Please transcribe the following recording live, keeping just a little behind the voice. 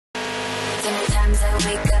Sometimes I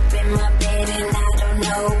wake up in my bed and I don't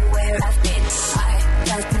know where I've been. I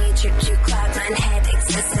like me trip to cloud nine headaches,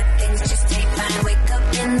 excessive things just take mine. Wake up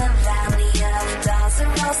in the valley of dolls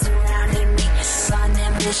are all surrounding me. Fun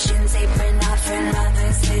ambitions, apron off and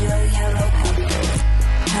others, little yellow helpers.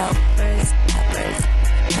 Helpers, helpers,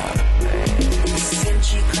 helpers.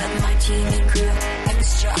 Kimchi club, my team and crew.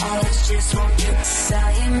 Extra olives just won't do.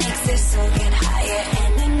 Volume makes their soul get higher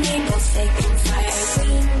and enables taking fire.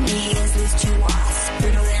 We is these two walls,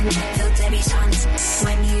 brutal and filled debutantes.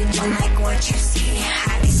 When you don't like what you see,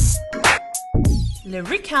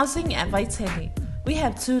 Lyric Housing at Vaitele. We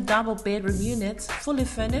have 2 double-bedroom units, fully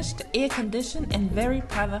furnished, air-conditioned and very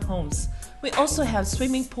private homes. We also have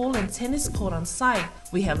swimming pool and tennis court on site.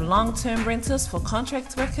 We have long-term rentals for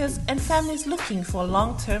contract workers and families looking for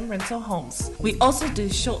long-term rental homes. We also do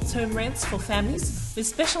short-term rents for families. We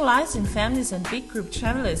specialize in families and big group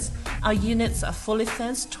travelers. Our units are fully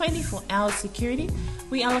fenced, 24-hour security.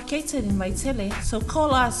 We are located in Vaitele, so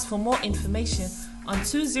call us for more information on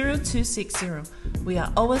 20260. We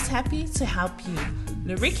are always happy to help you.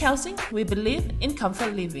 Lyric Housing, we believe in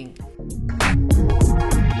comfort living.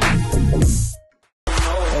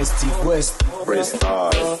 Steve West, press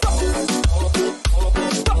start.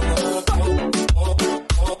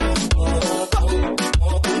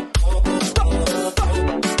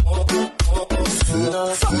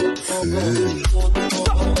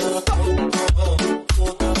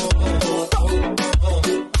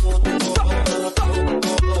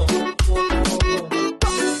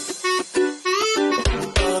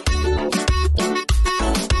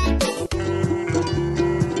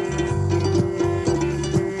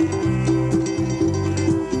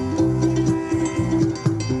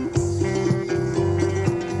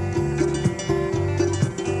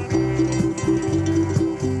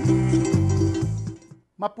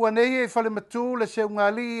 Mapuanei e whale matu le se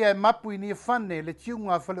ungali e mapu ni whane le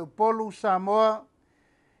tiunga whale upolu Samoa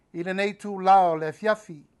i le nei tū lao le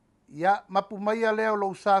fiafi. Ia mapu mai a leo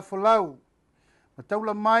lo sa whalau.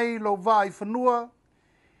 Mataula mai lo va i whanua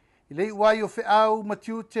i le iwai o whi au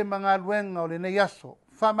matiu te mga luenga o le nei aso.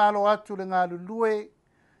 Whamalo atu le ngā lulue,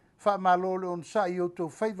 whamalo le on sa i o tō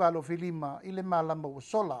whaiwalo whilima i le malama o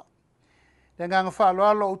sola. Le nganga whalo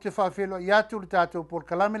alo o te whawhelo i atu le tātou por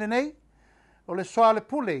kalamene nei, o le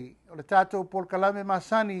Soalepule, o le tātou por kalame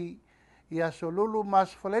masani, ia so Lulu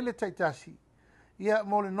mas whalele taitasi, ia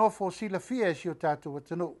mo le nofo sila fia si o tātou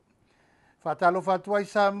atanu. Whatalo whatuai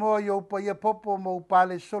Samoa i upa ia popo mo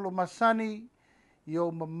upale solo masani, i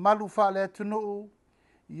o mamalu whale atunu,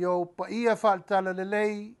 i o upa ia whaletala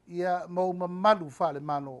lelei, ia mo mamalu whale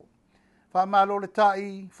mano. Whamalo le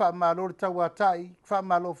tai, whamalo le taua tai,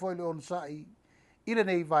 whamalo foile onsai, ile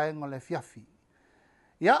nei vaenga le fiafi.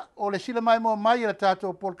 Ia, o le sila mai mo mai le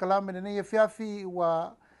tātou por kalame nei e fiafi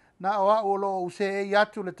wa na o a lo use e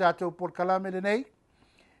atu le tātou por kalame nei.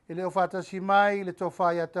 E leo whatasi mai le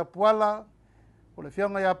tofa ia tapuala, o le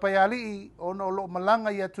whionga ia pai alii, o no lo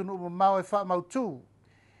malanga ia tunu mau e wha mautu.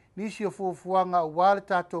 Nisi o fuafuanga o wā le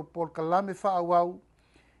tātou por kalame wha awau,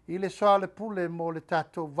 i le Soalepule mo le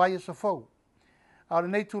tātou vai sa fau. A le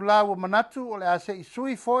nei tu lawa manatu o le ase i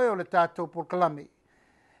sui foe o le tātou por kalame.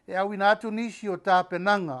 E au ina atu nisi o tā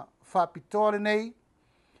penanga whapitoare nei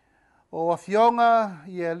o a whionga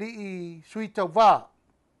i a li i sui tau wā.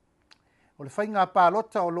 O le whainga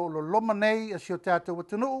pālota o lo loma nei a si o tātou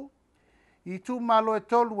watanu i tū malo e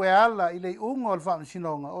tolu e ala i lei unga o le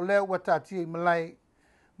whaamisinonga o leo wa tātia i malai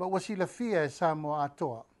ma wasila fia e Samoa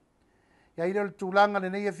atoa. Ia ira le tūlanga le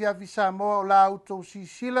nei e fiafi Samoa o la autou si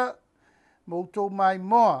sila ma autou mai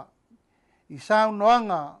moa i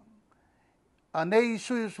saunoanga a nei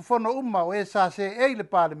sui sufono uma o e sa se e le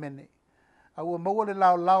palemene. A ua maua le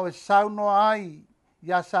lao e sauno ai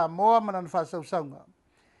ia Samoa manan whasau saunga.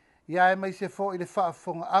 Ia e mai se fo i le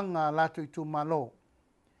whaafonga anga lato i tū malo.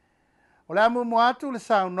 O le amu atu le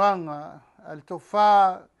saunoanga a le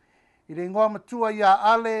tofa i le ingoa matua ia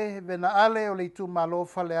ale vena ale o le i tū malo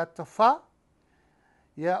whale ata wha.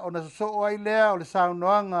 Ia o na so ai lea o le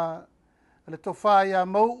saunoanga a le tofa ia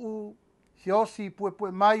mau si osi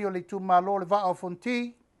pue mai o le tu malo le va o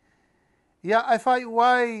fonti ia ai fai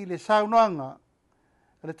uai le saunoanga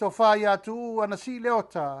le tofa ia tu ana si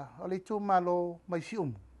leota o le tu malo mai si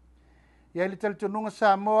ia le tel tununga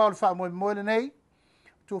Samoa o le fa mo le nei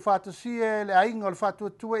tu fatasie le ainga o le fatu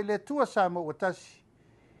tu le tu Samoa o tasi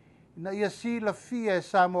na ia si la fia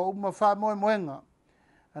Samoa uma fa mo moenga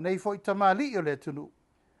ana i foi tamali o le tunu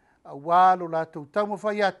a walo la tu tamo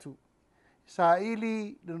fai atu sa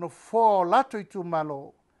ili le no fo lato i tu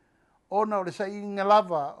malo ona o le sa inga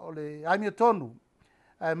lava o le aimia tonu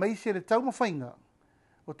mai se le tau mawhainga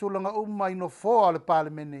o o tūlanga umai no fōa le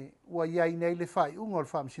palemene ua iai nei le whai unga o le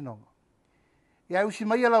whaamisinonga. Ia usi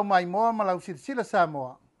mai alau mai moa ma lau sirisila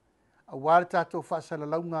Samoa, a wale tātou whaasala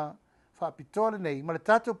launga whaapitoa le nei ma le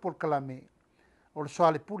tātou polkalame o le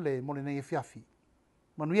Soalepule mo le nei e fiafi.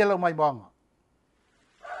 Manuia lau mai moanga.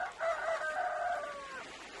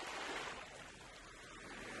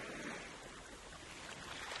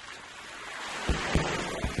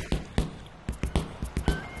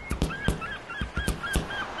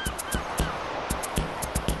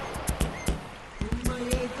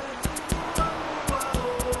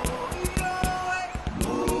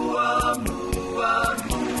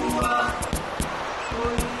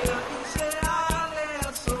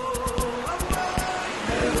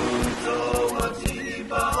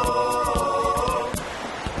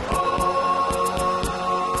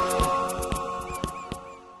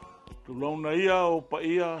 Ia o pa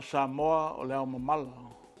ia Samoa o leo mamala,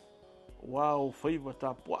 wa o whaiva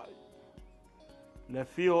tā puai. Le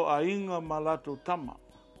fio a inga ma lato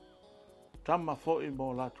tama foi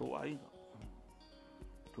mo lato a inga.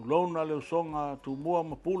 Tu lona leo songa tu mua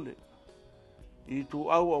mapule, i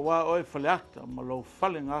tu au a wa oe whaleata ma lau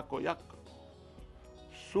whale ngako yaka.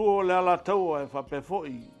 Suo le ala taua e whape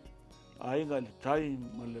foi, a inga le tai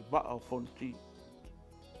ma le vaa o fonti.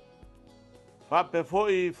 Whape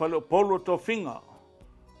foi whale polo to finga,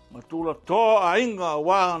 ma tula tō a inga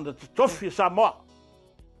wā anda te tofi Samoa.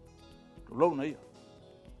 Tu launa ia.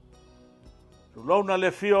 Tu launa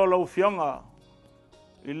le fio lau fionga,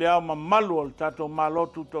 i le au mamalu o le tato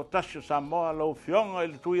malotu to tasio Samoa lau fionga i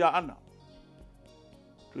le tuia ana.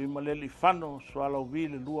 Tui ma le li whano so lau vi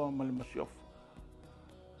le lua ma le masiofu.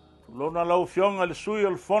 Tu launa lau fionga le sui o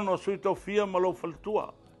le fono sui tau fia ma lau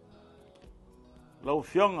faltua. Lau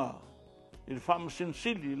fionga il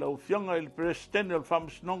whamasinsili, lau fionga il presidente il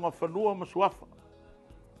whamasinonga whanua masuafa.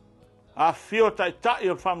 A fio tai tai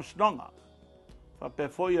il whamasinonga. Whape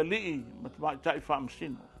foi a lii, matamai tai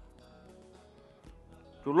whamasino.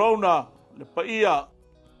 Tu launa le paia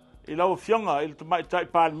i lau fionga il tamai tai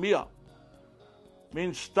palmia.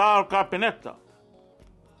 Min star kapeneta.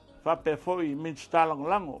 Whape foi min star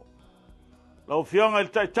lango. Lau fionga il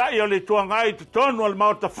tai tai o le tuangai tu tonu al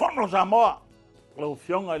mauta fono Samoa. Lau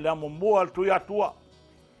fionga i le amomua al tui atua.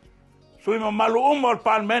 Sui ma malu uma al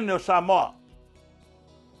palmene o Samoa.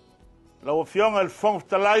 Lau fionga il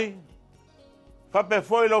fongtalai. Whape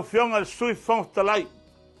foi lau fionga il sui fongtalai.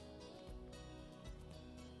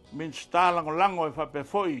 Min sta lango e whape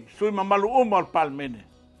foi. Sui ma malu uma al palmene.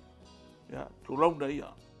 Ya, tu launa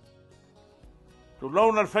ia. Tu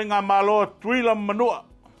launa il whainga malo tuila manua.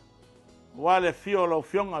 Wale fio lau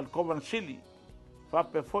fionga il kovansili.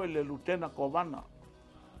 Whape foi le lutena kovana.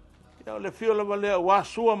 Ia le fio le valea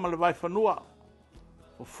wasua ma le vai whanua.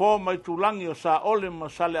 O fō mai tulangi o sa ole ma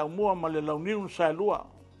sa le au mua ma le launiun sa lua.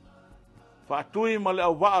 Whaatui ma le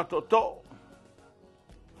au waa to to.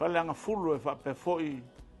 Whaleanga fulu e whape foi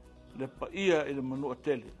le paia i le manua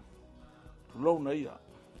tele. Tu launa ia.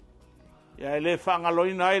 Ia e le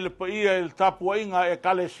whangaloina e le paia i le tapua inga e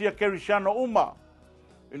kalesia kerisiano uma.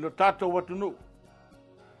 I lo tato watunu.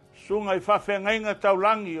 Sunga i whawhengainga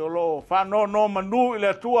taulangi o lo whano no manu i le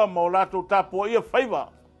atua mo lato tapua ia whaiva.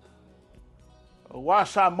 Wa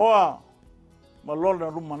Samoa ma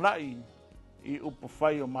lona rumanai i upa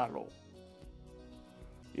whai o malo.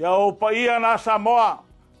 Ia o pa ia na Samoa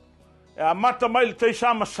e a mata mai le tei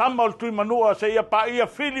sama o le tui manua se ia pa ia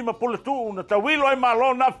fili ma puletu na tawilo ai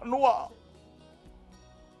malo na whanua.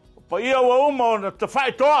 Pa ia wa uma o na te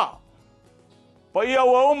whai toa. Pa ia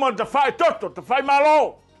wa uma o te whai toto, te whai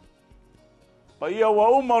malo. Pa ia wa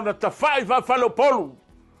uma o na te whai whalo polu.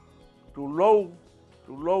 Tu lou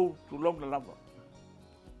na lava.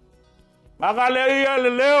 Maka le ia le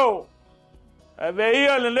leo. E ve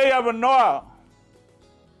ia le lea vanoa.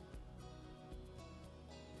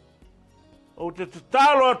 O te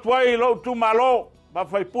talo atuai lo tu malo. Ma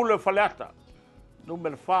fai pule faleata.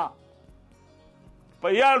 Numele fa. Pa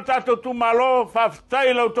ia le tato tu malo. Fa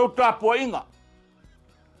ftai lo tau tapua inga.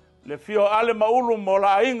 Le fio ale maulu mo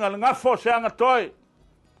la inga. Le ngafo se anga toi.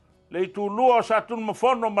 Le tu lua sa tun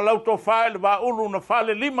mafono ma lau tau fai. Le va ulu na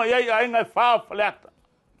fale lima iai a inga e fa faleata.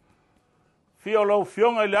 Fio lau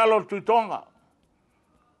fionga i le alo tuitonga.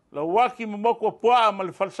 Lau waki mamoko pua ma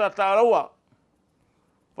le falsata araua.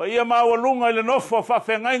 Pa ia mawalunga i le nofo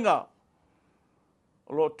whawhengainga.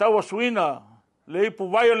 O lo tawa suina. Le ipu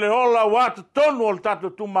vai le ola wata tonu o le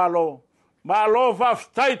tatu tu malo. Malo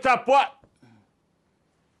whaftai tapua.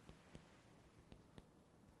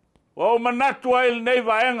 O manatu ai le nei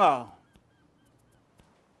vaenga.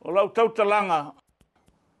 O lau tautalanga.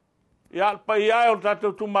 Ia pa ia o le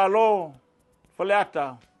tatu tu malo.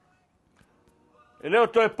 Faleata. E leo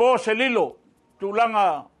to e po se lilo,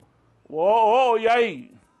 tūlanga o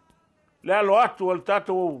iai, le alo atu al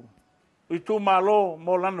tātou i tū malo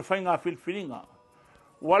mo lana whainga whilwhiringa.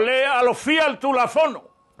 Wa le alo fia al tū la whono.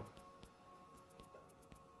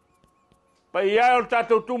 Pa iai al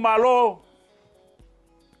tātou tū malo,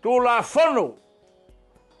 tū la whono,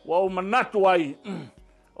 wa o manatu ai,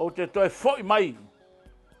 o te toi foi mai,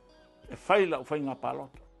 e whaila o whainga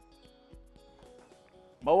palota.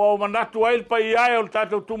 Ma wa o manatu ai pa iai al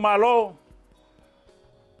tātou tū malo,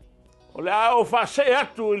 o le a o whase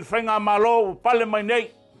atu il whainga malo o pale mai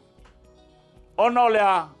nei. Ono le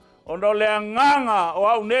a nganga o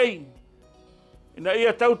au nei. Ina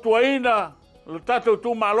ia tautuaina le tātou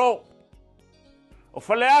tū malo. O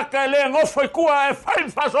whaleaka e lea ngofo i kua e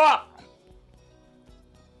whain whasoa.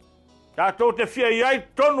 Tātou te fia iai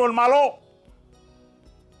tonu al malo.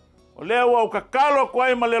 O lea ua o kakalo kua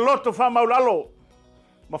e ma le loto whamaulalo.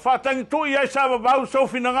 Ma whatangi tu iai sawa vau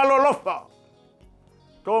sofi na ngalo lofa.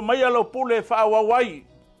 Tō mai alo pule e whaawawai.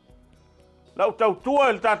 Lau tautua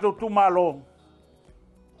il tātou tū malo.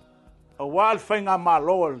 A wal whainga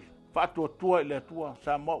malo al whaatua tua i le tua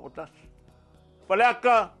Samoa o tasi.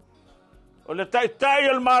 Whaleaka, o le tai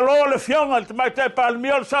al malo le fionga, le mai tai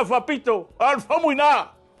palmio al sa whapito, al whamuina.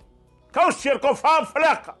 Kausi al ko whaam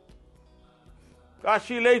whaleaka.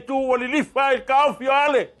 Kasi lei tu wali lifa i ka awhio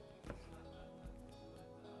ale.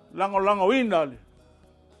 Lango ina ale.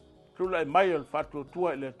 Tula e mai al whaatua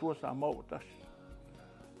tua i le tua Samoa o tasi.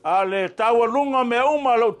 A le taua lunga me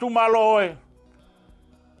uma lau tu malo oe.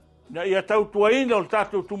 Na ia tau tuaina o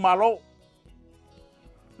tātou tu malo.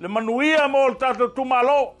 Le manuia mo o tātou tu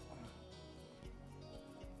malo.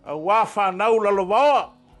 A wafa nau lalo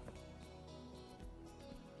wawa.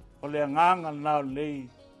 O le nganga nao nei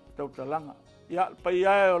tau talanga. Ia pa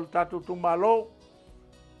ia o tātou tu malo.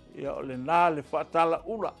 Ia o le nā le whaatala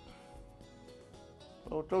ula.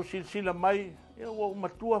 O tau silsila mai. Ia o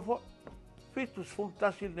matua fo. Fitus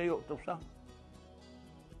fultasi nei o tau sanga.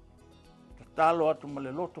 Talo atu ma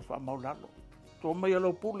le loto wha maulalo. Tō mai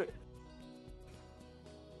alo pule.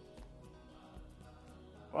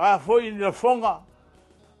 Wa foi ni la fonga.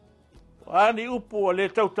 Wa ni upu o le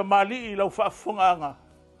tau tamali i lau wha fonga anga.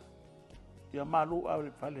 Ia malu au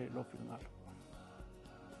le pale lo fingalo.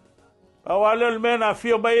 Awa le mena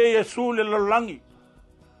fio mai e Yesu le lalangi.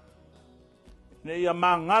 Ne ia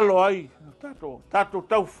mangalo ai. Tato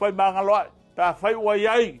tau fai mangalo ai. Ta fai wai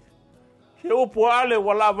ai. Se upu ale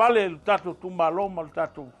wala vale le tatu tu malo ma le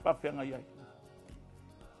tatu whawhenga iai.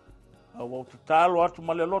 Au te talo atu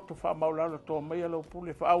ma le loto wha maulala tō mai alo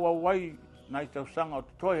pule wha awa wai nai tau sanga o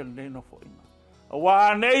te toia le no fo inga. Awa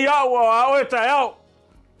anei au au e tai au.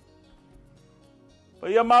 Pa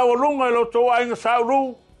ia maua lunga e lo tō ainga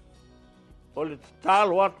sauru. O le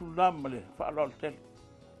talo atu na ma le wha alo le tele.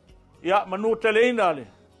 Ia manu tele ina le.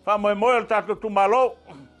 Wha moe moe le tatu tu malo.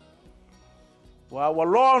 Wa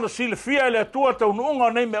waloa na sile fia le atua tau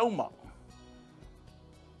nuunga nei me uma.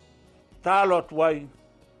 Talo atuai.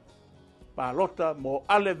 Palota mo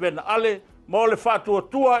ale vena ale. Mo le whaatua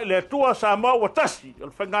tua le atua Samoa wa tasi. O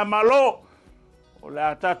le whainga malo. O le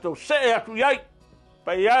atatou se atu iai.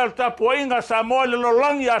 Pa iai o tapu inga Samoa le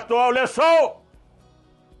lolangi atua o le so.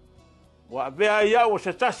 Wa vea ia o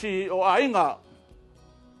se tasi o ainga.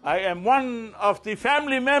 I am one of the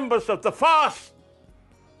family members of the fast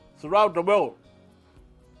throughout the world.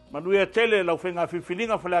 Manuia tele lau whenga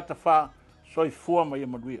whiwhilinga whaleata wha soi fua mai a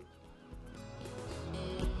manuia.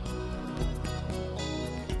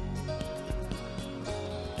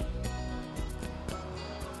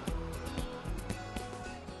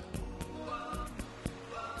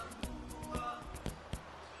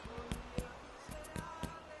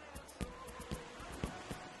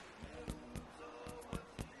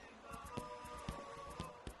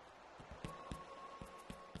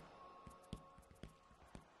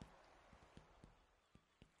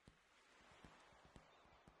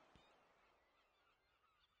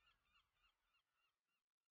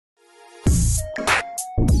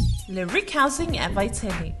 Lyric Housing at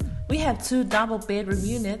Vaitele. We have 2 double-bedroom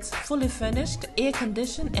units, fully furnished,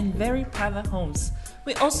 air-conditioned, and very private homes.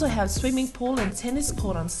 We also have swimming pool and tennis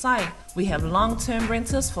court on site. We have long-term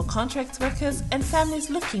rentals for contract workers and families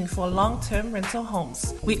looking for long-term rental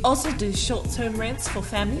homes. We also do short-term rents for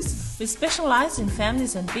families. We specialize in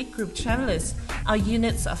families and big group travelers. Our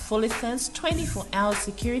units are fully fenced, 24-hour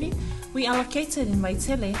security. We are located in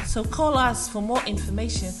Vaitele, so call us for more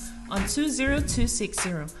information on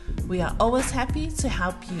 20260. We are always happy to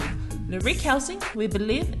help you. Lyric Housing, we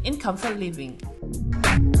believe in comfort living.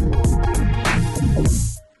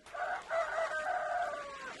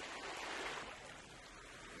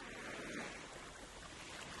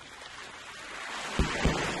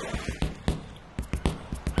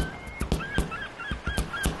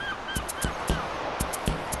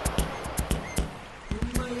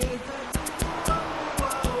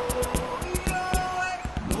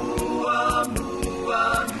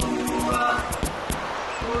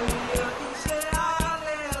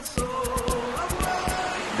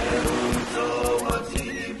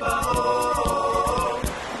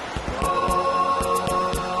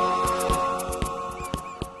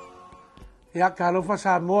 Ia ka lofa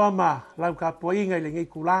Samoa ma lau ka poinga i le ngai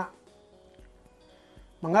kula.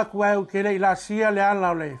 Mangaku ai o kele i la sia le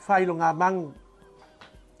ala o le whailo ngā mangu.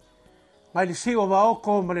 Mai le siwa wa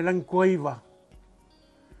oko ma le langi kuaiva.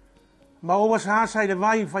 Ma owa sa asa i le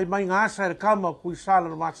vai whai mai ngā asa i le kama kui sala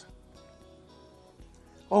no masa.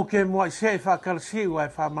 O ke mua i se e whakala siwa e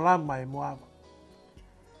whamalama e muawa.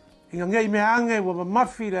 Inga ngei me ange wa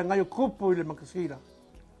mamafi le ngai o kupu i le makasira.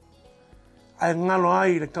 Ai ngalo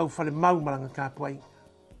ai le kau whale mau malanga ka puai.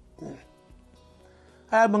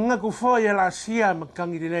 Ai mangaku foi e la sia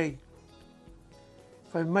makangi le lei.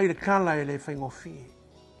 Whai mai le kala e le whai ngofi.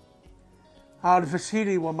 A le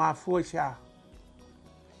fasiri wa mafua sia.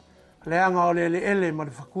 Le anga o le ele ma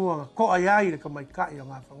le whakuanga ko ai ai le kamai kai o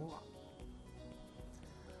ngā whangua.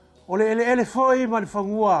 O le ele foi ma le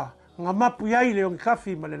whangua ngā mapu iai le o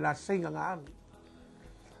ngikafi ma le la senga ngā ami.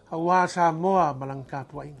 A wā Samoa malanga ka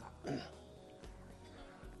puainga.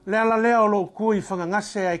 Le ala leo lo kui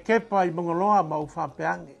whangangase ai kepa i mongoloa mau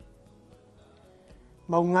whapeange.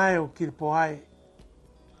 Mau ngai o kirpo ai.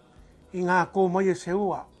 I ngā kō mai e se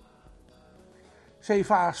ua. Se i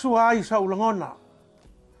wha sua ai sa ulangona.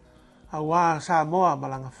 A wā Samoa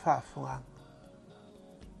malanga whaafungang.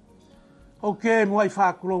 Ok, mua i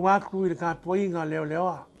whaakulo waku i le kāpuinga leo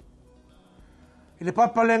leoa. I le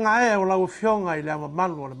papalenga e o lau fionga i le ama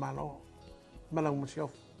malu o le malo. Malau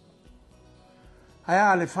masiofu.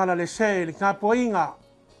 Aia le whala le se le kāpuinga.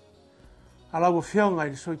 A lau fionga i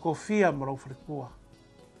le soi kofia ma lau wharekua.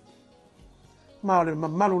 Ma o le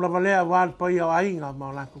malu lava lea wāl pai au ainga ma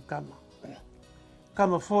o laku kama.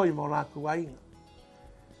 Kama foi ma o laku ainga.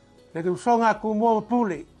 Le kau songa ku mua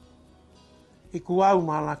pule. I ku au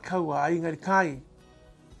ma la kaua ainga le kai.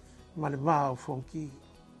 Ma le maa o fonki.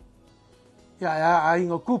 Ia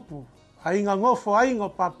ainga kupu. Ainga ngofo ainga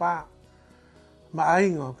papa. Ma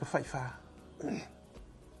ainga ka whaiwha.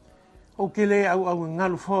 O ke le au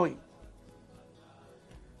ngalu foi.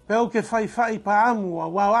 Pe o ke whaiwha pa amu a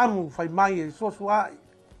wau amu whai mai e sosu ai.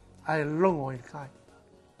 Ai longo e kai.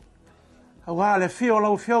 A wā le fio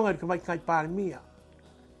lau fionga ka mai kai pāre mia.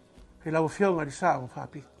 He lau fionga di sao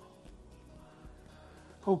whapiko.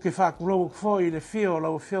 Ko ke whakulau foi le fio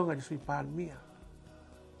lau fionga di sui pāmia.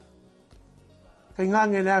 Kei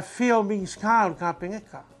ngange le fio ming skāl ka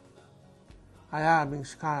pengeka. Ai a ming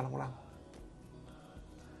skāl lang.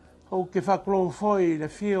 Ko ke whakulau foi le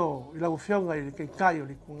fio i lau fionga i le kei kai o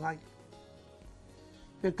li kungai.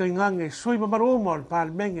 Kei ngange sui mamaru umo le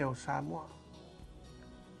pāmenge o Samoa.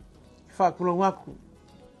 Ke whakulau aku.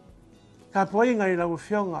 Ka poinga i lau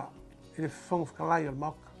fionga i le whongwhakalai o le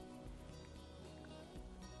mauka.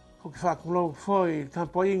 Ko ke whakulau foi ka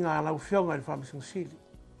poinga lau fionga i le whamisangosili.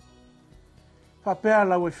 Whapea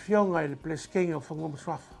lau e fionga i le pleskenga o whangomu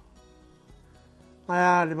swafa. Ngai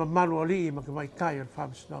a le mamalu o lii ma ke mai kai o le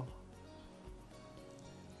whamisangosili.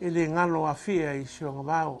 I le ngalo a fia i sionga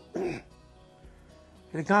wau.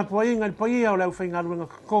 I le ka poinga i poia o lau whaingaruenga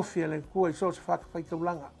kofi le kua i sosa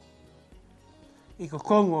whakawhaikaulanga. I ko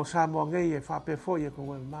kongo Samoa ngei e whape foi e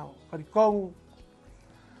kongo e mau. Kari kongo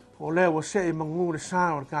o leo o se e mangu le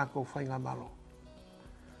sao le kako whainga malo.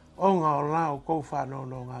 Onga o lao kou whanau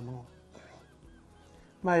no ngā mo.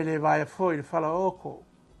 Mai le vai foi le whala oko.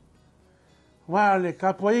 Wā le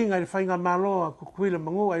kapoinga le whainga malo a kukuila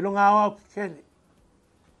mangu ai longa au ki kene.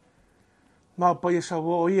 Mau pa isa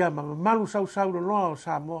wo o ia ma malu sau lo loa o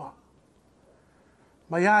Samoa.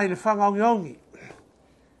 Mai ai le whanga ongi.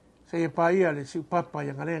 Se e pa ia le siu papa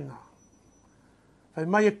i ngarenga. Fai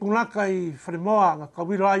mai e kunaka i wharemoa ngā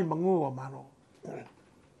kawiro ai mangu o mano.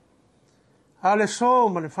 A le so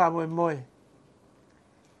ma le whamoe moe.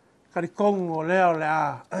 Kari kongo leo le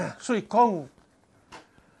a. Sui kongo.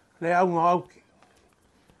 Le aunga auke.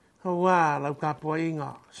 Hau lau kapua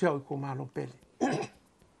inga siau i kumalo pele.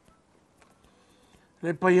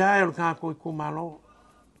 Le pai ai o kako i kumalo.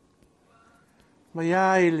 Mai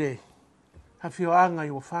ai le hawhioanga i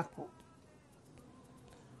o whako.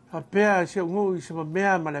 Hapea se ungu i se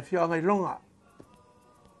mamea ma le hawhioanga i longa.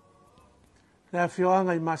 Le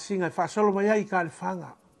hawhioanga i masinga i whasolo mai ai ka le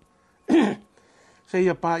whanga. Se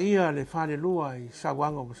ia pa ia le whane lua i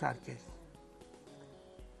sawanga o masarke.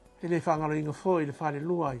 E le whangalo inga fo i le whane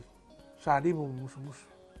lua i sarimu musu musu.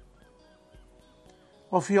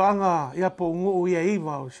 O whioanga ia po ungu ia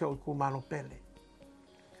iwa o se o kumano pele.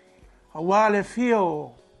 A wale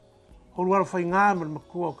fio o luar fai ngā ma le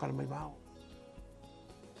makua o kala mai mau.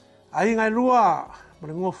 A inga i lua ma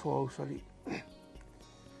le ngofo o usali.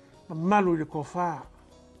 Ma malu i le kofā.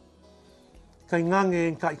 Kai ngange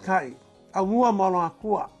en kai kai. Au mua maolo a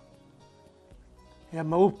kua. Ea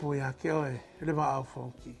maupu ia ke oe le ma au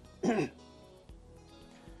fauki.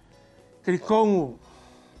 Kiri kongu.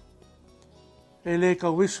 e le ka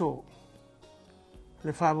wiso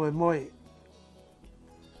le whamoe.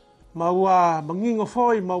 Ma ua mangingo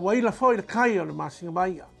foi, ma ua ila foi le kai o le masinga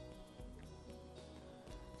maia.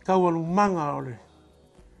 Kau alu manga o le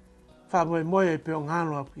whamoe e peo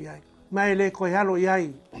ngalo apu iai. Mai le koe halo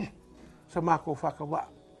iai sa mako whakawa.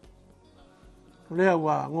 Lea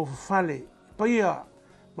ua ngofu fale, paia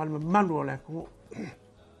ma le manu o le kungu.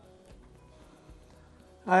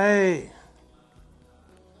 Ai,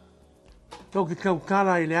 toki kau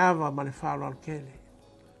kala i le awa ma le whalo al kele.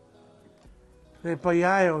 Le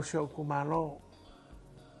paia e o se o kumalo.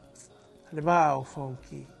 Le waa o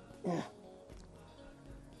fonki.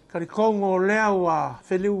 Kari kongo lea ua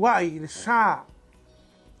wheliu wai le saa.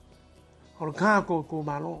 O le kako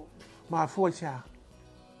kumalo. Ma fuai sea.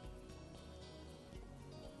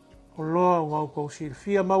 O loa ngau kou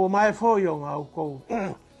silfia. Ma ua mai foi o ngau kou.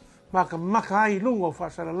 Maka ai lungo o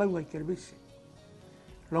whasara launga i kelebisi.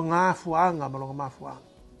 Lo ngā fuanga ma lo ngā fuanga.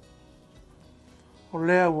 O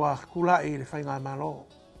lea ua kulai le whainga malo.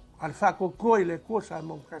 Al whako koi le kuasa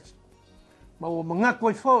mong kasi. Ma ua mangako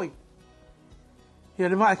i foi. Ia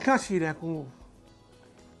le mai kasi le kungu.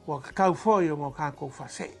 Ua kakau foi o ngau kako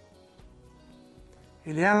whase.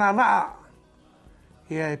 I le ala maa.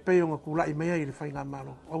 Ia e peo ngā kulai mea i le whainga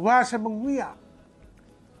malo. O wāse manguia.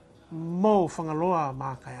 Mō whangaloa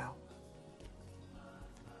mā kai au.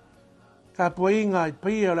 Ka poinga i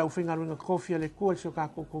pia lau whinga runga kofia le kua si o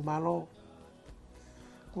kako kumalo.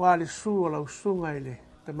 Wa le su lau sunga i le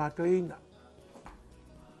te matoina.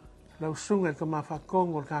 Lau sunga i te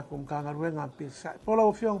mawhakongo le kako mkanga ruenga pisa. Pola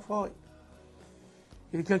o fiong foi.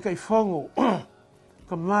 I ke kai fongo.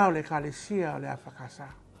 Ka mau le kalesia le afakasa.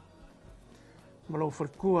 Ma lau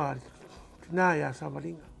whalkua tina ia sa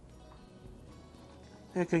walinga.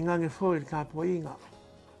 E ke ngange foi le ka poinga.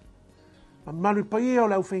 Ma maru pa ia o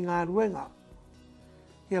lau whinga ruenga.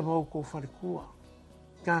 Ia mau ko whalkua.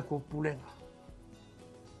 Kako pulenga.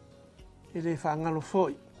 Ele whangalo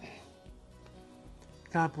foi.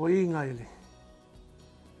 Ka poinga ele.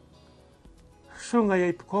 Sunga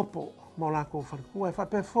i kopo mo lako whalkua. E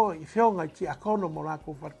whape foi. I whionga i ti akono mo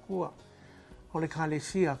lako whalkua. O le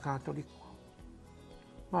kalesia katoliko.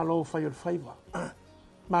 Ma lo whai o le whaiva.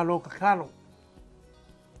 Ma lo kakalo.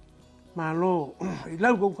 Ma lo i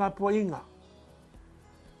lau kou ka poinga.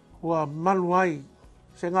 Ua malu ai.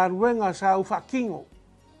 Se ngā ruenga sa u whakingo.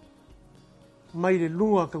 Mai le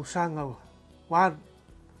lua kau sanga wan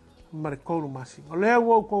mare koru masi. O lea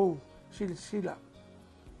wau kou sila.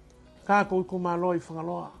 Ka kou kumaloi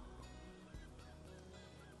whangaloa.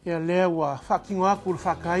 Ia lea wa whakingo aku le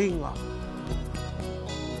whakainga.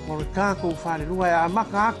 O le ka kou whare lua e a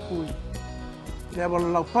maka aku. Lea wala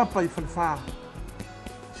lau papa i whanwha.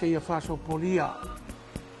 Se ia whaso polia.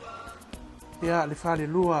 Ia le whare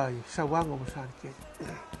lua i sawango masari ke.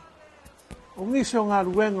 O ngisi o ngā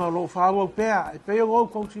ruenga o lo whaua pēa, e pēo ngau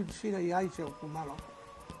kousi sina i aise o kumalo.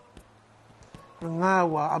 Ngā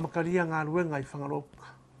wa amakaria ngā ruenga i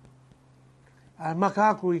whangaroka. A maka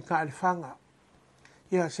aku i ka alifanga,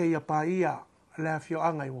 ia se ia pā ia, lea fio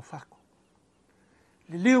anga i o whako.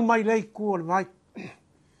 Li liu mai lei kua le mai,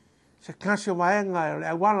 se kasi o maenga e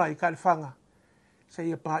le awala i ka alifanga, se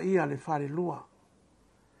ia pā ia le whare lua,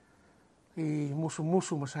 i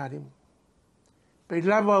musu masarimu. Pei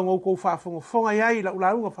lava ngau kou whaafonga whonga iai la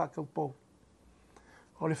ulaunga whakau pou.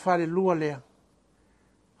 O le whare lua lea.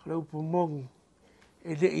 O le upu mongi.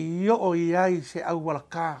 E le i o iai se au wala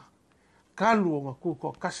kā. Kalu o ngā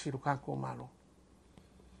kuko kasi ro kako malo.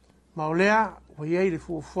 Ma o lea, o iai le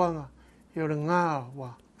fuafuanga e o le ngā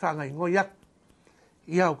wa whangai ngoi ak.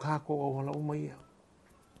 Ia o kako o wala uma ia.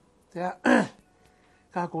 Tea,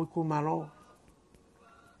 kako i kumalo.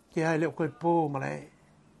 Ke ai leo koe pō malai.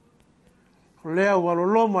 Lea walo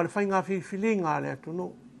loma le whainga whiwhilinga lea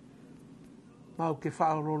tunu. Mau ke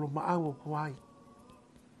whaarolo maau o kuai.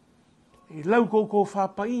 I lau kou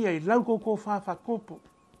whapaia, i lau kou whakopo.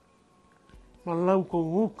 Ma lau kou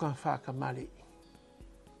nguka whakamari.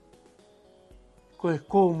 Koe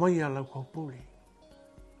kou maia lau kou puli.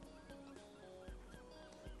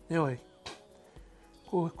 Eoi,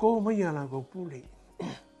 koe kou maia lau kou puli.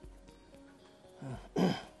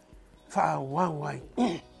 Whaawawai.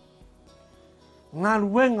 Ngā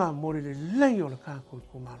ruenga mori le lei o le kako i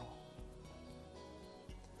kumaro.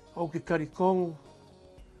 O ki karikongu,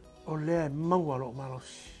 o lea maua lo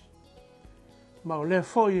malosi. Ma o lea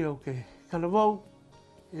foi o ke kanawau,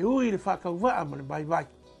 e ui le whakau waa ma le vai.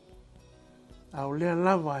 A o lea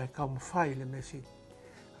lava e kau mawhai le mesi.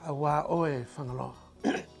 A wā oe whangaloa.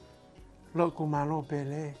 Lo kumaro pe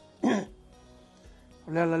le.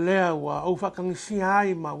 O lea la lea wa au whakangisia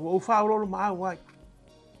ai ma o whaurolo ma au ai.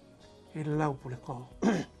 I lau pule ko.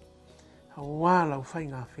 Aua lau whai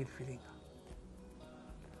ngā whiriwhiringa.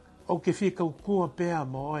 O ke whia kau kua pēa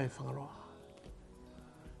mo oe whangaroa.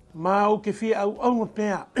 Ma o ke whia au aunga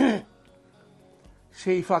pēa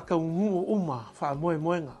se i whakau ngu uma wha moe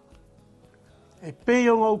moenga. E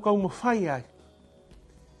pēonga o kau mo whai ai.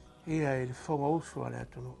 Ia e le whonga usua le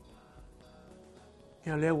atono.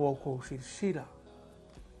 Ia leo o kou sira.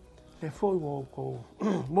 Le fōi o kou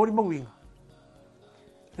mori mawinga.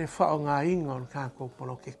 Le whao ngā inga o kā kou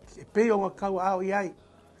pono ke pēonga kau au iai.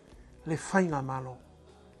 Le whainga malo.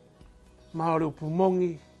 Ma o leo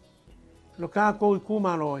pumongi. Lo kā kou i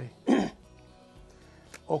kumalo e.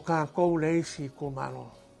 O kā kou le isi i kumalo.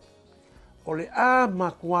 O le a ma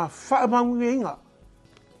kua wha maungi inga.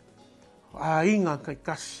 A inga kai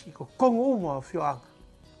kasi ko kongo umo o whioanga.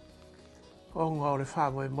 O ngā o le wha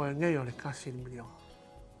moe ngei o le kasi ni milionga.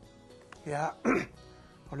 Ia,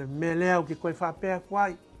 o le me leo ki koe wha pēa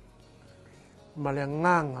kuai. Ma le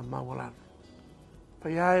nganga mawalana.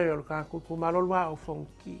 Pai ai o le kā kuku marolua o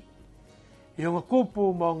whonki. I o ngā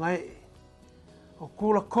kupu mo ngai. O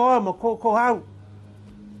kula koa mo koko hau.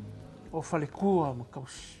 O whale kua mo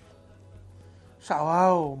kausi. Sao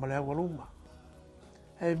au ma le awaluma.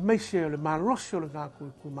 E meise o le malosi o le ngāku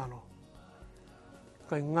i kumano.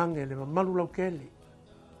 Kai ngange le mamalu lau keli.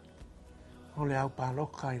 O le au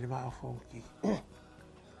pāloka i le maa whonki.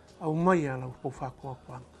 Au mai a lau pouwhakoa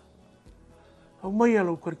kuanga. Au mai a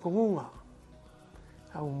lau karikongunga.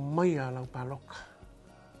 Au mai a lau pāloka.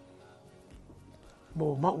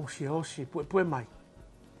 Mō mau si osi pue mai.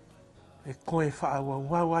 E koe wha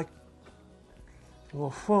au ai. Ngō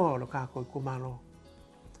fō lo kāko i kumano.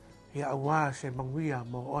 Ia awa se manguia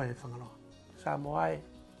mo oe whangaloa. Samoa e.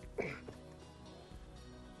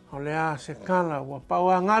 O lea se kala ua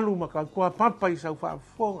paua ngalu ma ka kua papa i sau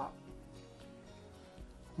whaafonga.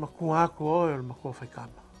 Ma kua aku oe o ma kua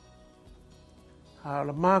whaikama. A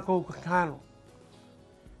la mākou ka kano.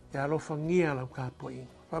 Ia lo whangia lau kāpua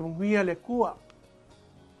inga. Whamungia le kua.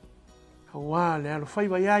 Awa le alo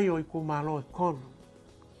whaiwa iai o i kumalo e kono.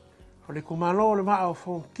 O le kumalo le maa o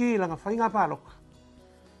whonki langa whainga pāloka.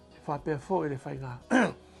 Whapea fo i le whainga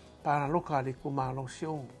pāloka le kumalo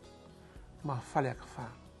siong. Ma whale aka wha.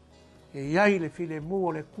 E iai le file mua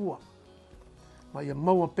o le kua. Ma ia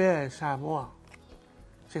maua pēa e Samoa.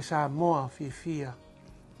 Se Samoa fia.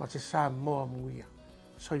 Ma se Samoa muia.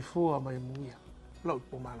 Soifua mai muia. Lau i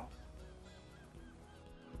kumalo.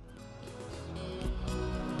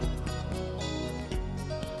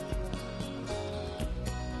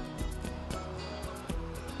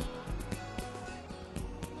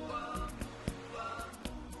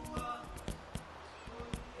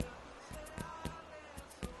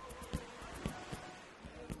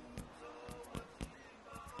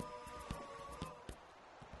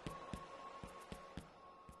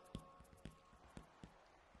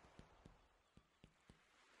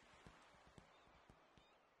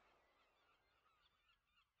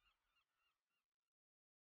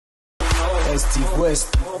 Steve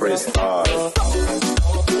West, press hard.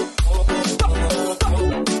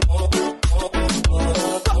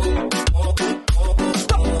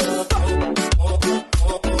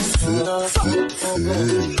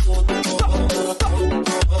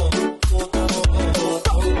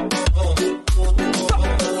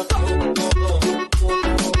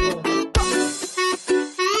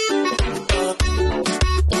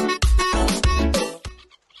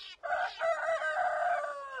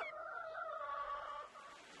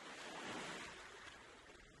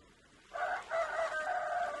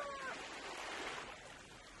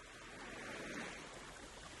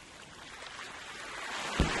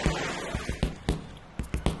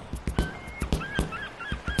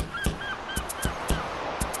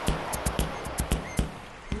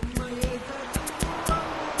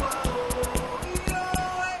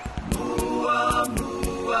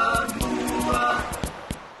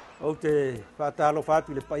 O te whātalo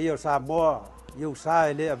whātu le paia o Samoa, iu sā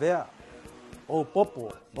e lea vea, o popo,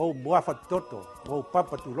 o muafa toto, o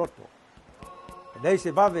papa tu loto. Nei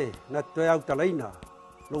se vave na toe au talaina,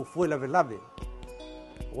 lo fue lave lave,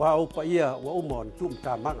 wa o paia wa umon tum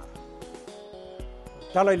tā manga.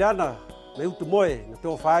 Tala ilana, me utu moe na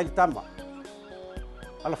tō whaeli tama.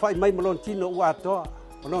 Ala whai mai malon tino ua atoa,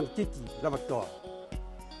 malon titi lava toa.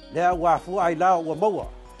 Lea ua fua ai lao ua maua,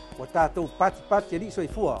 wa tātou pati e riso i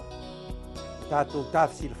fua. Tātou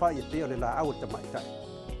tāwhisi le whai e peo le la au ta mai tai.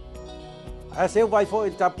 A seu vai fo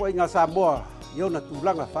i tapo i ngā Samoa, i ona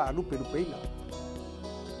tūlanga wha lupe ina.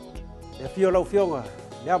 E fio lau fionga,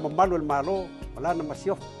 lea ma Manuel Malo, malana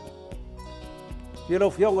masiofa. Fio lau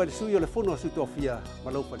fionga le sui o le funo suto fia,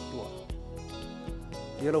 malau palitua.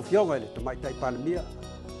 Fio lau fionga le ta mai tai palemia,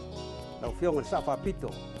 lau fionga le sa whapito,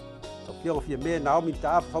 Fionga fia me na omi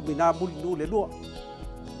ta fa mina muli nu le lua.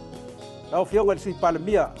 Lau fionga sui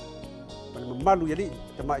palemia. Mal malu yali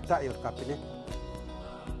te mai tai o kapene.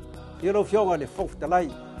 Ia lau fionga le fof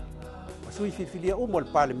talai. Sui fifilia umol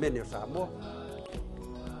palemene o Samoa.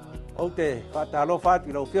 O te whaatalo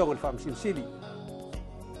whaati lau fionga le whaamsinsili.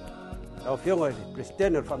 Lau fionga le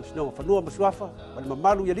presidente o le whaamsinonga whanua masuafa. Mal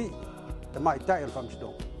malu yali te mai tai o le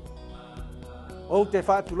whaamsinonga. O te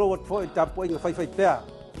whaatuloa tfo i tapu inga whaiwhai pēr.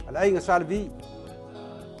 Ala inga salvi.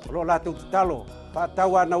 O lo lātou te talo.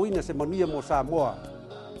 Whaatau anauina se manuia mo Samoa.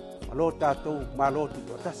 O lo tātou malo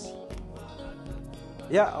tuto atasi.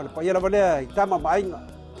 Ia, o le paiala walea i tama mainga.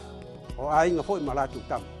 O ainga fo i ma lātou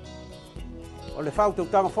tama. O le whautau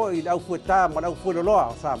tanga fo i au fuetā ma au fueloloa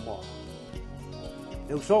o Samoa.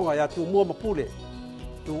 Le usonga ia tu mua mapule.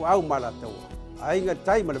 Tu au ma lātou. Ainga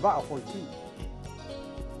tai ma le waa o fonti.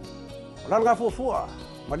 O langa fuafua.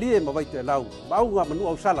 Malie ma vai te lau. Maunga manu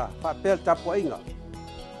au sala. Whapel tapu inga.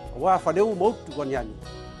 O wā whaneu mautu koniani.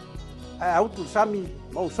 Ai autu sami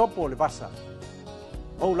mau sopo le vasa.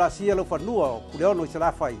 Mau la sia lo whanua o kuleono i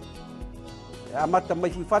salafai. E amata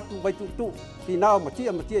mai fui fatu vai tu. Pinao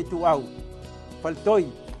matia i tu au. Faltoi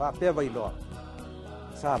whapea vai loa.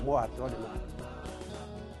 Samoa atole ma.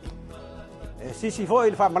 E sisi fo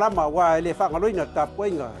il whamalama wā ele whangaloina tapu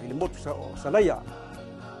inga. Ile motu salaya.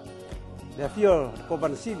 Le fio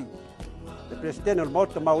Kovansili, le presidente del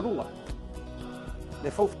Mota Maulunga, le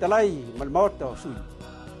Foftalai, Malmota Sui.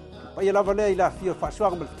 Pai lava le la fio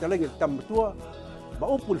Fasuang Maltaling el Tamatua, ma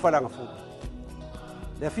upul falanga fu.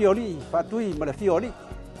 Le fioli, Fatui, ma le fioli,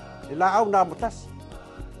 le la au na motas.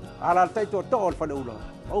 Ala taito to ol falaula,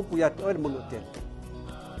 au puyat ol monotel.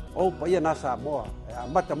 Au pai na Samoa,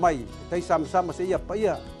 mata mai, tai sama se ia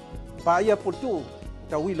pai pultu,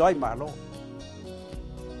 tawi loi malo.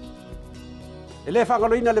 Ele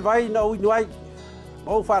whangaloina le vai na ui nuai,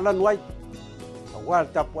 mau whala nuai. Awal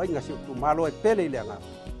tapu ainga si tu malo e pele ile anga.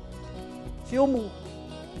 Si umu,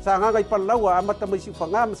 sa nganga i palaua amata mai si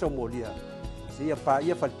whangama sa umolia. Si ia pa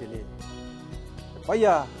ia faltene.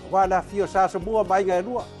 Paia, wala fio sa Samoa mainga e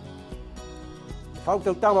lua.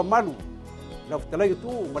 Whautau tawa malu, na whtalai tu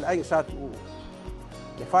mal ainga sa tu.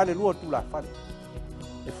 Le whale lua tu la whale.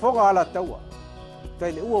 Le whonga ala taua.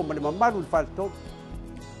 Tai le ua ma le mamalu le whale tau.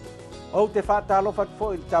 O te whaatalo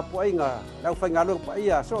whatfo i tapu ainga, lau whaingalo pa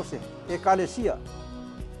ia sose, e kalesia.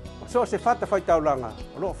 Sose whata whaitaulanga,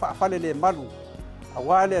 o lo whaafale le malu, a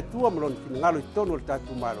wale atua malon ki ngalo i tono le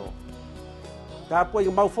tatu malo. Tapu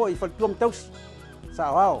ainga mau fo i whaltuam tausi,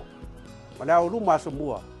 sa wao, ma le au luma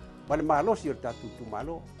Samoa, ma le mahalosi o le tatu tu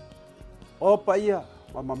malo. O pa ia,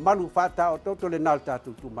 ma malu whaata o toto le nal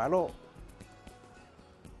tatu tu malo.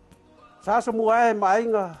 Sa Samoa e ma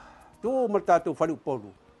ainga, tu ma tatu whalu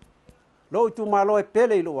polu. Lo tu malo e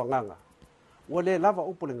pele i lo wanganga. Ua le lava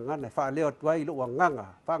upo le ngangana, wha leo tuai i lo wanganga,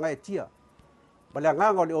 wha ngai tia. Ma le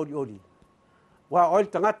nganga o le ori. Wa oil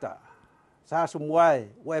tangata, sa Samoa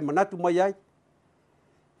ua e manatu mai ai.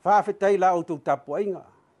 Wha whetai la o tau tapu ainga.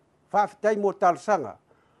 Wha whetai mo talsanga,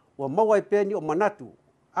 ua maua e peni o manatu,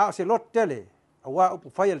 a se lot tele, a wa upo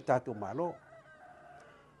whai al tatu malo.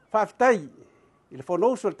 Wha whetai, i le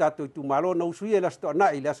whanausu al tatu tu malo, na usui e la sto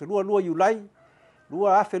anai, le asa lua iulai,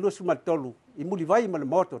 lua afe lua sumatolu i muli vai ma le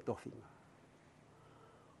moto tofinga.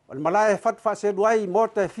 O le malae fatfa se luai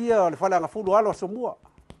mota e fia o le whalanga fulu alo Samoa.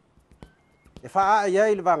 E wha a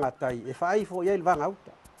iai le vanga tai, e wha aifo iai le vanga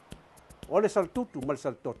auta. O le saltutu ma le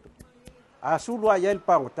saltoto. A sulua iai le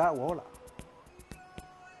pangota ua ola.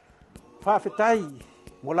 Wha fetai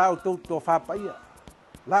mo la autou to wha paia.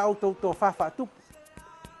 La autou to wha wha tupu.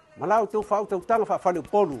 Ma la autou wha autou tanga wha whale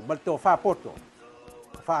polu ma le to wha poto.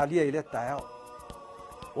 Wha alia i le tae au.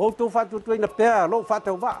 O tau whatutua ina pēr, lo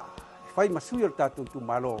whatau wā. Whai masui al tātou tu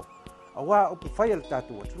malo. A wā opu whai al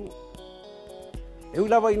tātou atru. E ui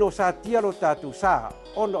lawa ino sā tia lo tātou sā,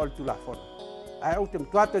 ono al tu la whona. Ai au te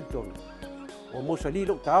mtuata i tonu. O mosa li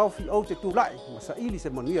lo tāofi, au te tūlai, masa ili se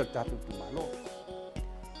manui al tātou tu malo.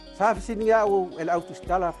 Sā whisininga au e la au tu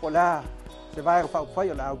stala po la, se vāi ang whau whai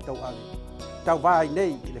o la au tau ale. Tau vāi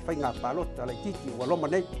nei, i le whai ngā pālota, lai titi, ua loma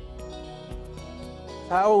nei.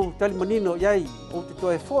 Sa au tali manino iai o te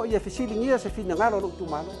toe fo ia fisilingia se fina ngalo lo tu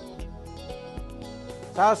malo.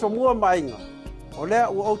 Sa Samoa mainga. O lea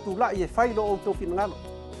ua o tu lai e whai lo o tu fina ngalo.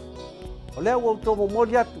 O lea ua o tu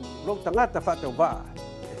momoli atu lo tangata whatau waa.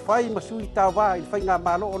 E whai masui tau waa i whai ngā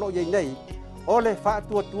malo o lo iei nei. O le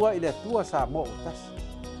whaatua tua i le atua Samoa o tasi.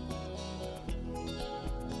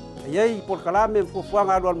 E iei por kalame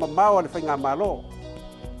mfufuanga alu al mamao le whai ngā malo.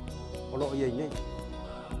 O lo iei nei.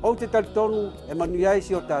 O te talitonu e manuia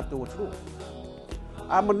si o tātou atru.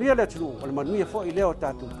 A manuia le atru, o le manuia fo i leo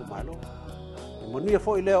tātou tu malo. Manuia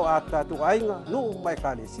foi leo a tātou ainga, no mai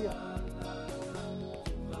kālesia.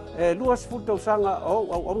 Lua sifuru tausanga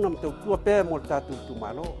au nam tau tua pē mo tātou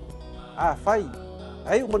tumalo. A whai,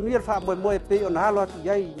 ai manuia wha moe pe o na halo atu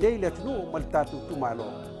iai nei le tunu mo tātou tumalo.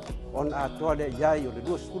 On a toa le iai o le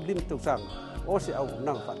lua sifuru lim tausanga, o se au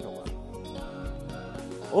nang whatoa.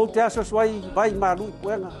 O te aso swai vai malu I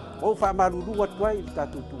puenga, o wha malu lua tuai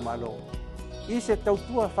tātou tumalo. I se tau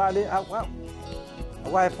tua wha le au.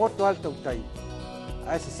 Awa e poto al tau tai.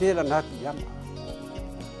 Ai se sela nati yama.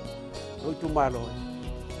 Noi tu malo.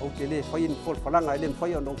 O ke le fain fol falanga ele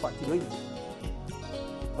fai no pa ti noi.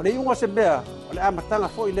 O le unga se mea, o le amatanga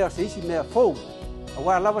foi le se isi mea fo.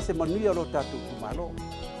 Awa lava se manuia lo tatu tu malo.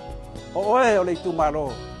 O le tu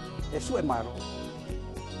malo. E su e malo.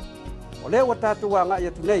 O le wa tatu wa nga ya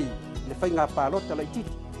tu nei, le fai nga pa lo tala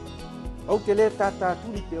titi. O ke le tata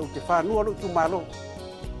tu ni pe o te fa no lo tu malo.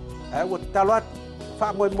 Ai wa talot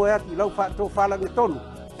fa moe atu lau fa to fa la tonu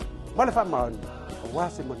male fa maoni wa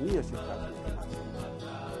se monia se fa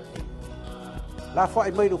la fa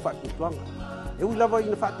I mai do fa tuanga e u lava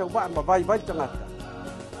ina fa to ba ma vai tangata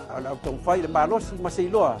ala to fa le malosi ma se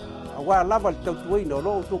loa wa lava to tuai no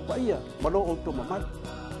lo to pa ia ma lo o to mama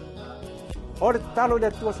ore talo le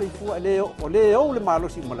to se fu le o le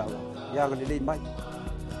malosi ma la ya le mai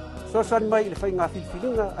so san mai le fa nga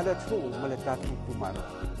filinga ala tu ma le ta tu malo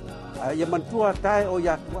ia mantua tae o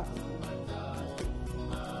yatua.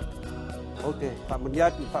 Ote,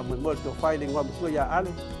 whamaniati, whamaniati, to whailing wa mutua ia ale,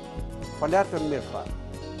 whaleata me wha.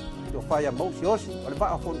 To whaia mausi osi, o le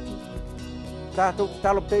waa fonti. Tātou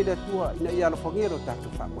talo peile tua, ina ia alofongero tātou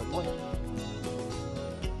whamaniati.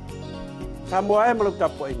 Samoa e malau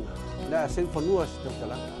tapo inga, na se whanua si tau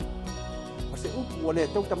talanga. O se upu o le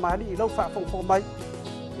tau tamali, I lau whaafongfo mai,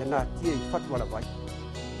 ia nā tia I whatuala vai.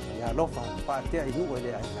 Ia lofa, whaatea I nua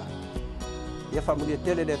le aina. Ia fa mulia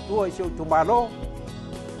tele le tua I se tu malo.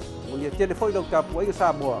 Mulia tele foi lo tapu ai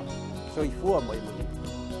Samoa. So I fua mai mulia.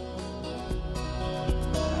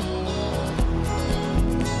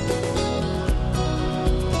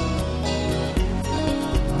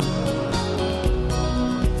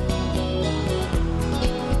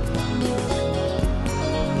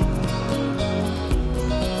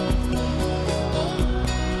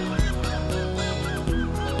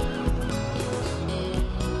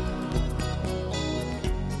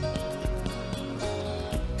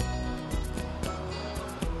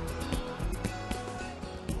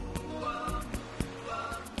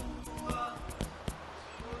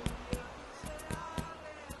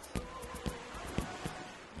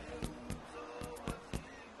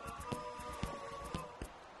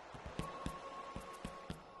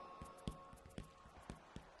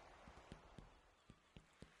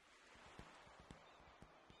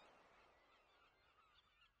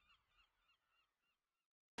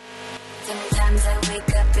 Sometimes I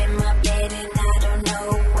wake up in my bed and I don't know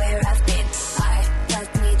where I've been. I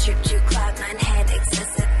like me, trip to cloud nine headaches,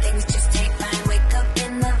 excessive things just take mine. Wake up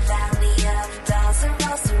in the valley of dolls are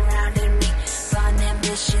all surrounding me. Fun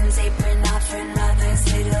ambitions, apron off and mothers,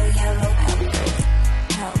 little yellow peppers.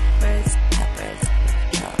 Helpers, peppers,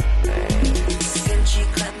 helpers. Gucci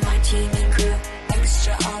club, martini crew,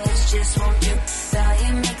 extra olives just won't do.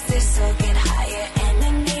 Volume makes their soul get higher and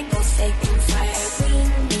enables taking fire.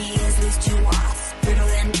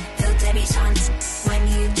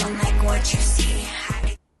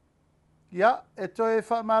 Ia, e toe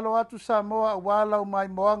whaamalo atu Samoa walau mai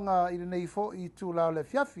moanga I nei fo I tūlau le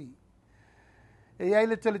fiafi. E iai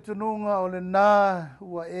le teletununga o le nā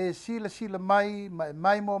ua e sila mai,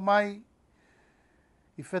 mai mo mai.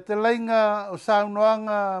 I whetelainga o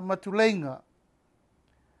saunoanga matuleinga.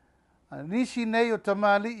 Nisi nei o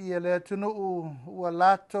tamali I le atunu ua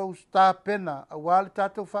latou stapena a wale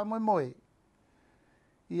tatou whamoe.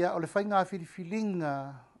 Ia o le whainga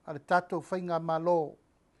whiriwhilinga a le tatou whainga malo.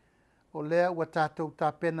 O lea ua tātou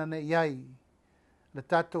tāpena ne iai, le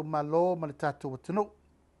tātou malo ma le tātou atunu.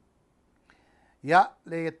 Ia,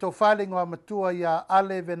 le tō whaling o matua ia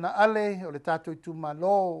ale vena ale, o le tātou I tu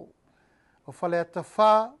malo, o whale ata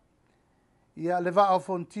wha, ia le wa o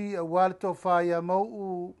fonti a wale tō wha ia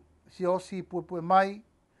mau si osi pue mai,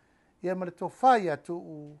 ia ma le tō wha ia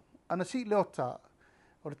tu ana si leota,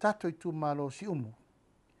 o le tātou I tu malo si umu.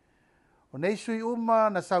 O nei sui uma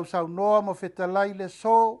na sau noa mo whetalai le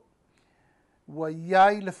so, ua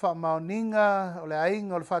iai le whaamaoninga o le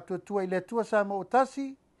ainga o le whatuatua I le tua sa mo o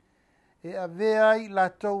tasi, e a veai la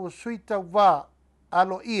tau o suita wā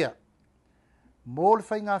alo ia. Mō le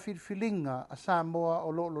whainga whirwhilinga a Samoa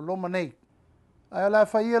o lo loma nei. Ai la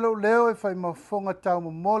whaia lo leo e whai mawhonga tau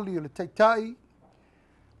mo moli o le taitai.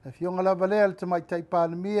 Le fionga lava lea le tamai tai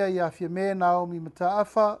pālemia I a fia mea Naomi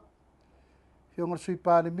Mataafa. fionga sui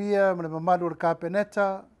panemia, ma le mamalu le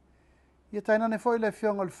kapeneta, ia taina ne foi le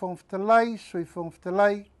fionga le fongftalai, sui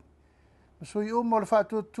fongftalai, ma sui umo le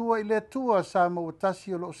whātua i le tua sa mo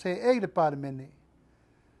utasi o lo se e le panemene.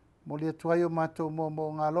 Mo le tuai o mātou mo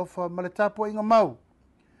ngā lofa, ma le tapo inga mau,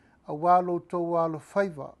 a walo tau walo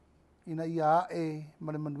whaiva, ina ia ae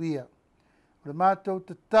ma le manuia. O le mātou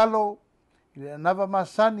te talo, i le anava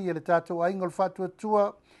masani, i le tātou ainga le whātua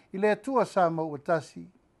i le tua sa mo utasi.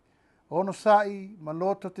 Ono sai, ma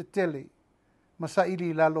loto te tele, ma sa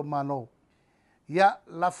ili lalo mano. Ia,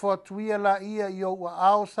 la foatuia la ia i o ua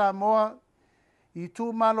ao Samoa, i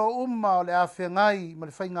tū malo umma o le awhengai ma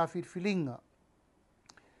le whainga whirwhilinga.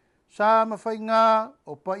 Sa ma whainga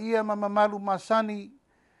o pa ia ma mamalu masani,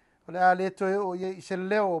 o le a leto e o ia i se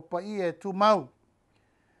leo o pa ia e tū mau.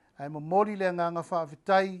 Ai mo mori le nganga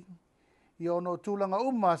whaawitai, i ono tūlanga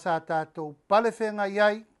umma sa tātou pale whenga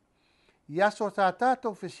iai, i aso sa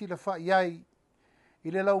tātou whesila wha iai,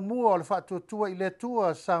 i le lau mua o le whaatua i le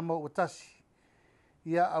tua sa mo utasi.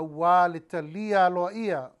 Ia au wā le talia aloa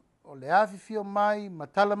ia, o le awhiwhio mai,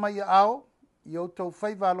 matala mai a ao, i o tau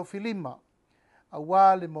whaiva alo filima, au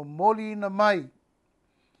wā le momoli ina mai,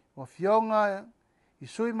 mo fionga, i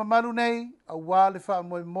sui mamalu nei, au wā le wha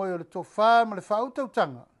moe moe o le tōwha, ma le wha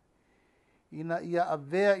utautanga, ina ia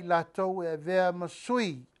avea i lātou e avea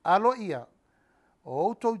masui, alo ia, o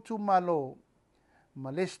outou tu malo,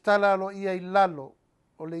 ma le stala alo ia i lalo,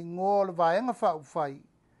 o le ingoa o le vaenga wha ufai,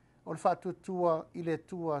 o le whaatutua i le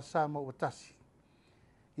tua sa mo utasi.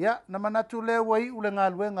 Ia, na manatu leo wai ule ngā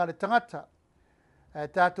luenga le tangata. E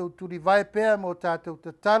tātou turi vai pēr mo tātou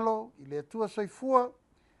te talo i le tua soifua,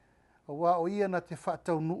 o wā o ia na te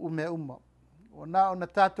whaatau nuu mea uma. O nā o na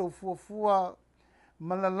tātou fuafua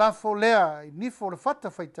malalafo lea i nifo le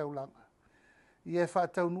whata whaitaulanga. Ia e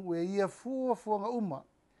whaatau nuu e ia fuafua nga uma,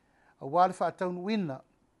 o wā le whaatau nuu ina.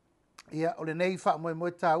 Ia o le nei wha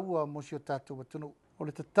moe tā ua mo si o tātou watunu. O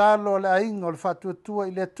le tatalo le ainga o le whaatuatua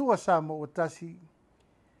i le tua sa mo utasi.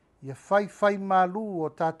 Ia whai malu o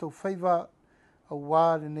tātou whaiva a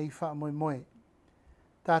wā le nei wha moe.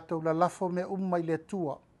 Tātou la lafo me i le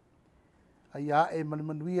tua. A ia e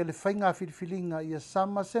manuia le whainga whirwhilinga ia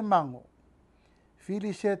sama se mango.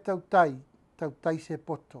 Whiri se tau tai se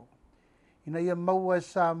poto. Ina ia maua e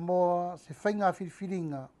Samoa se whainga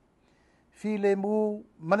whirwhilinga. While mu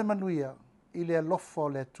manuia i le lofo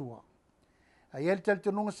le tua. A ia le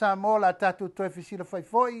talitonunga Samoa la tātou toi whisila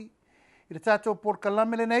whaifoi, i le tātou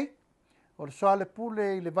porkalame le nei, o le Soalepule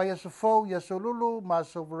i le vai aso fau i aso Lulu, ma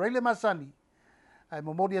aso vareile masani. Ai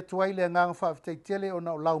momori atu ai le nganga whaafitei tele o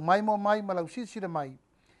na o lau mai mo mai, ma lau sisira mai,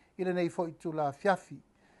 i le nei fo i tu la fiafi.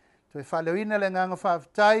 To e whalewina le nganga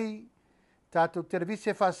whaafitei, tātou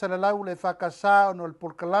televise whaasalalau le whakasa o no le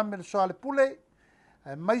porkalame le Soalepule,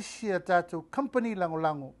 ai maisi a tātou company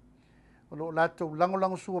lango. O lo latou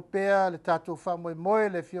lango sua pea, le tātou wha moe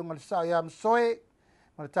le fionga le sa iam soe,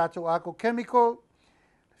 ma le tātou ako chemical,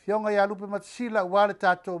 le fionga ia lupe matasila ua le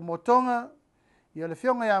tātou motonga, ia le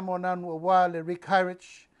fionga ia monanu ua le Rick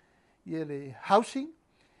Hirich, ia le housing,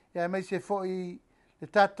 ia mai se foi le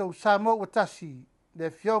tātou Samoa watasi,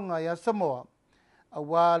 le fionga ia Samoa, a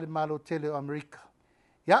ua le malo tele o Amerika.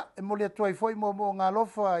 Ia, e mole atuai foi mo ngā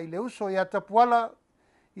lofa i le uso ia tapuala,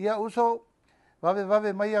 ia uso,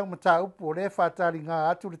 Vave mai ang mata upo le whaatari ngā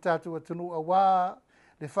atu le tātou atunu a wā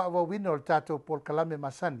le whaawawina o le tātou Paul Kalame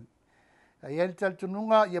Masani. Ia le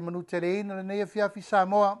talitununga ia manu tereina le neia fiafi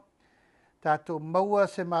Samoa, tātou maua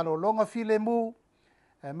se malo longa file mu,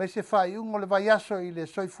 me se whaiungo le vai aso i le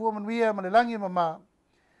soifua manuia ma le langi mama,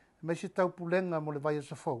 me se taupulenga mo le vai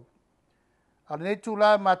aso fau. A le nei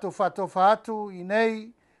tūla mātou whātou whaatu i nei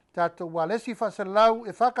tātou walesi whasalau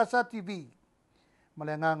e whakasa TV. Ma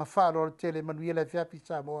le nganga whaaro le tele manuia le fiapi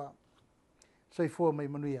Samoa. Soifua mai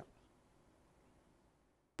manuia.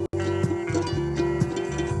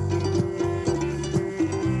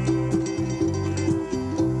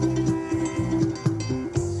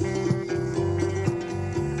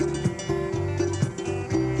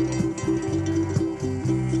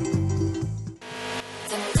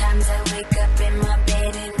 Sometimes I wake up in my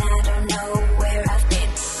bed and I don't know where I've been.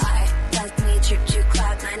 I like me trip to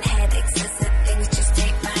cloud nine headaches. Just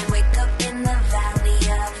take mine, wake up in the valley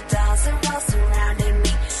of dolls and all surrounding me.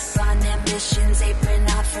 Fun ambitions, apron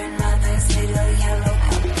off and mothers, little yellow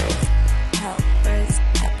helpers.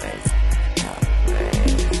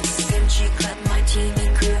 Country club, martini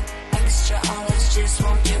crew, extra olives just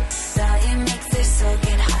won't do. Volume makes their soul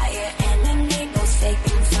get higher and enables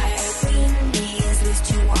taking fire. Green beans lose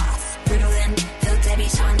too off, brittle and feel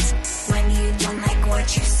debutantes when you don't like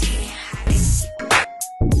what you see.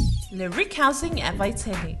 Le Rick Housing at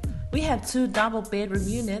Vaitele. We have 2 double bedroom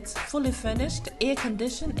units, fully furnished,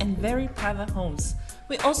 air-conditioned and very private homes.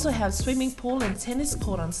 We also have swimming pool and tennis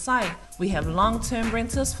court on site. We have long-term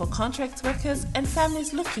rentals for contract workers and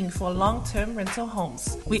families looking for long-term rental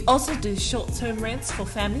homes. We also do short-term rents for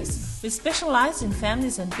families. We specialize in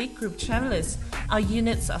families and big group travelers. Our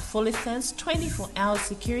units are fully fenced, 24-hour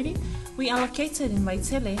security. We are located in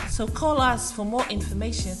Maitele, so call us for more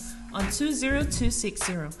information on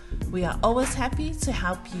 20260. We are always happy to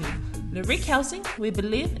help you. Lyric Housing, we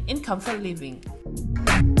believe in comfort living.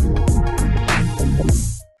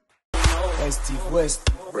 ST West,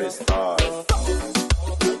 press hard.